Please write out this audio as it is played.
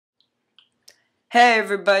Hey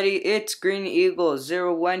everybody, it's Green Eagle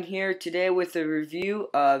 01 here today with a review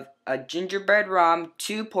of a Gingerbread ROM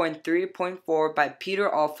 2.3.4 by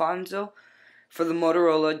Peter Alfonso for the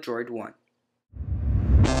Motorola Droid 1.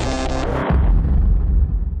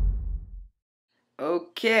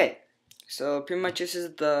 Okay, so pretty much this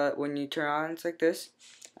is when you turn on, it's like this.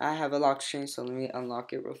 I have a lock screen, so let me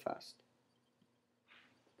unlock it real fast.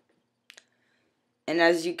 And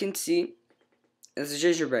as you can see, it's a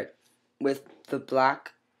gingerbread with the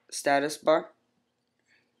black status bar.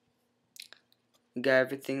 You got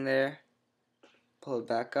everything there. Pull it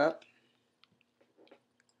back up.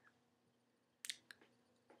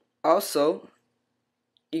 Also,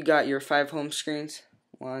 you got your 5 home screens.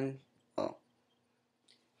 1,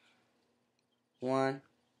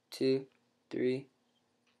 2, 3,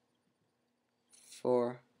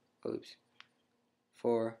 4,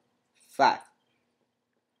 5.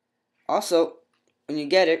 Also, when you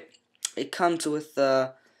get it, it comes with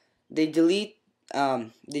they delete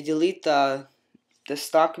the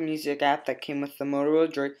stock music app that came with the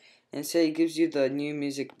Motorola Droid, and instead it gives you the new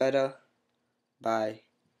music beta by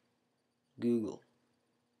Google.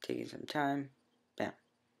 Taking some time. Bam.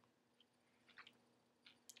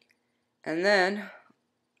 And then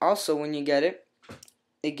also when you get it,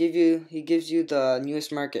 he gives you the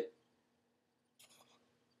newest market,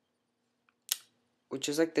 which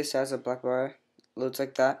is like this, has a black bar, loads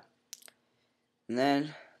like that. And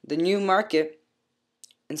then the new market,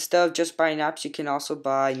 instead of just buying apps, you can also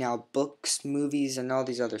buy now books, movies, and all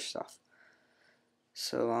these other stuff.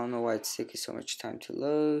 So I don't know why it's taking so much time to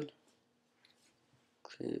load.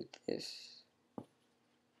 Clear this.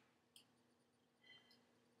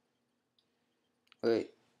 Wait.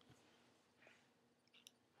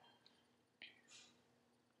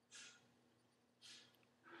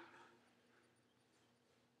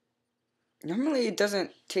 Normally it doesn't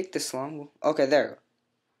take this long. Okay, there we go.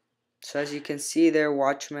 So as you can see there,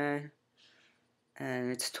 Watchman,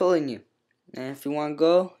 and it's totally new. And if you want to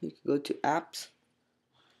go, you can go to apps,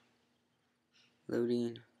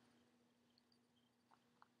 loading.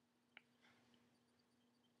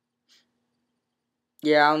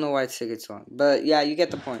 Yeah, I don't know why it's taking so long, but yeah, you get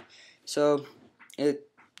the point. So I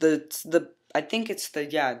think it's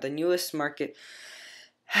the newest market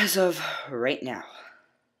as of right now.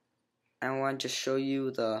 I want to just show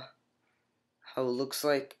you how it looks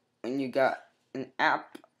like when you got an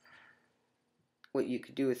app, what you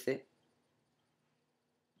could do with it.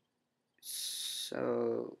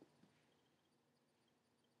 So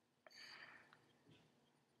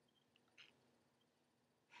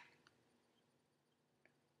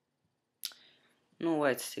I don't know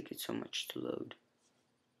why it's taking so much to load.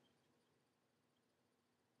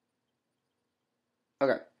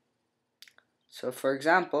 Okay. So for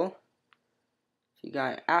example, if you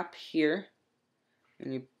got an app here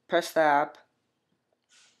and you press the app,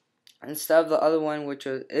 instead of the other one, which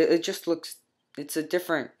was, it just looks, it's a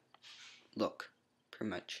different look,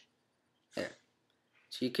 pretty much. There.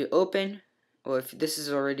 So you could open, or if this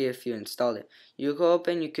is already, if you installed it, you could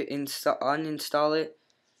open, you could uninstall it.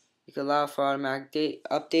 You could allow for automatic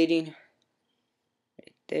updating.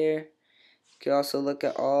 Right there. You could also look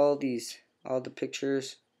at all the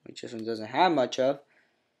pictures, which this one doesn't have much of.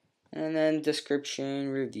 And then description,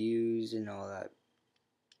 reviews, and all that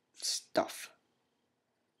stuff.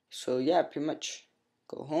 So yeah, pretty much.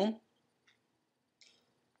 Go home.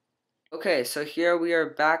 Okay, so here we are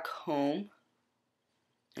back home.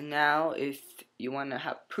 And now if you want to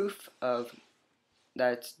have proof of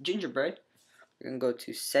that it's gingerbread, we're going to go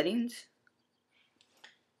to settings.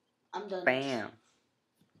 I'm done. Bam.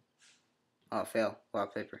 Oh, fail.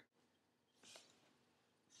 Wallpaper.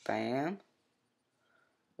 Bam.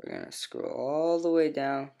 We're going to scroll all the way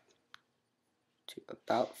down to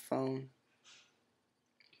about phone.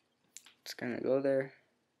 It's going to go there.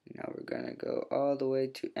 Now we're going to go all the way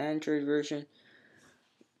to Android version.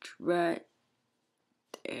 Right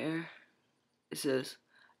there. It says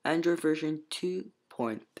Android version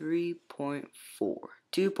 2.3.4.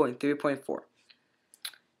 2.3.4.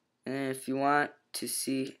 And if you want to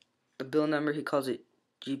see the build number, he calls it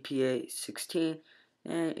GPA 16.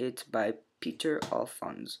 And it's by Peter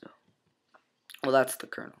Alfonso. Well, that's the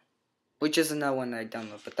kernel, which is another one I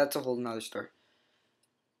download, but that's a whole nother story.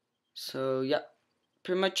 So yeah,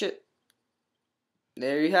 pretty much it.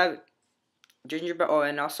 There you have it, gingerbread. Oh,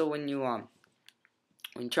 and also when you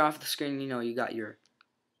turn off the screen, you know you got your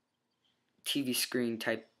TV screen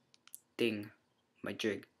type thing, my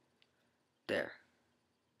jig. There.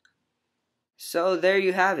 So there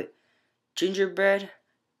you have it, Gingerbread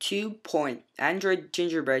Android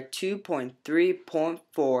Gingerbread 2.3.4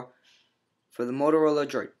 for the Motorola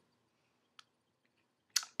Droid.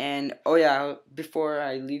 And oh yeah, before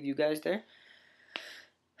I leave you guys there,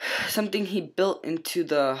 something he built into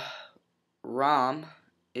the ROM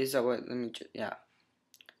is that what? Let me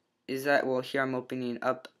is that, well, here I'm opening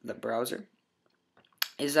up the browser.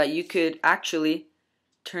 Is that you could actually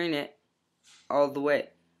turn it all the way.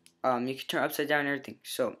 You could turn upside down and everything.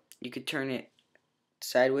 So you could turn it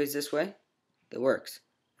sideways this way. It works.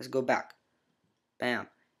 Let's go back. Bam.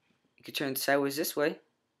 You could turn it sideways this way.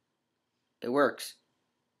 It works.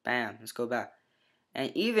 Bam. Let's go back.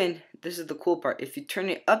 And even, this is the cool part, if you turn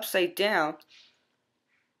it upside down,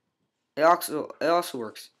 it also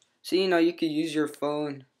works. So you could use your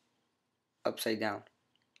phone upside down.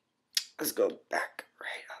 Let's go back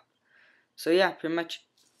right up. So yeah, pretty much,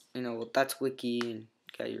 that's wiki and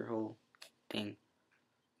got your whole thing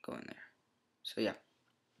going there. So yeah.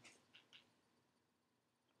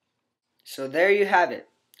 So there you have it.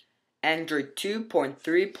 Android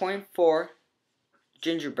 2.3.4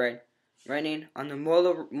 Gingerbread running on the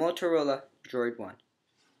Motorola Droid 1.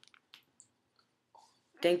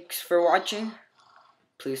 Thanks for watching.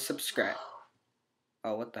 Please subscribe.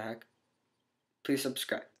 Oh, what the heck? Please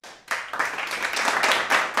subscribe.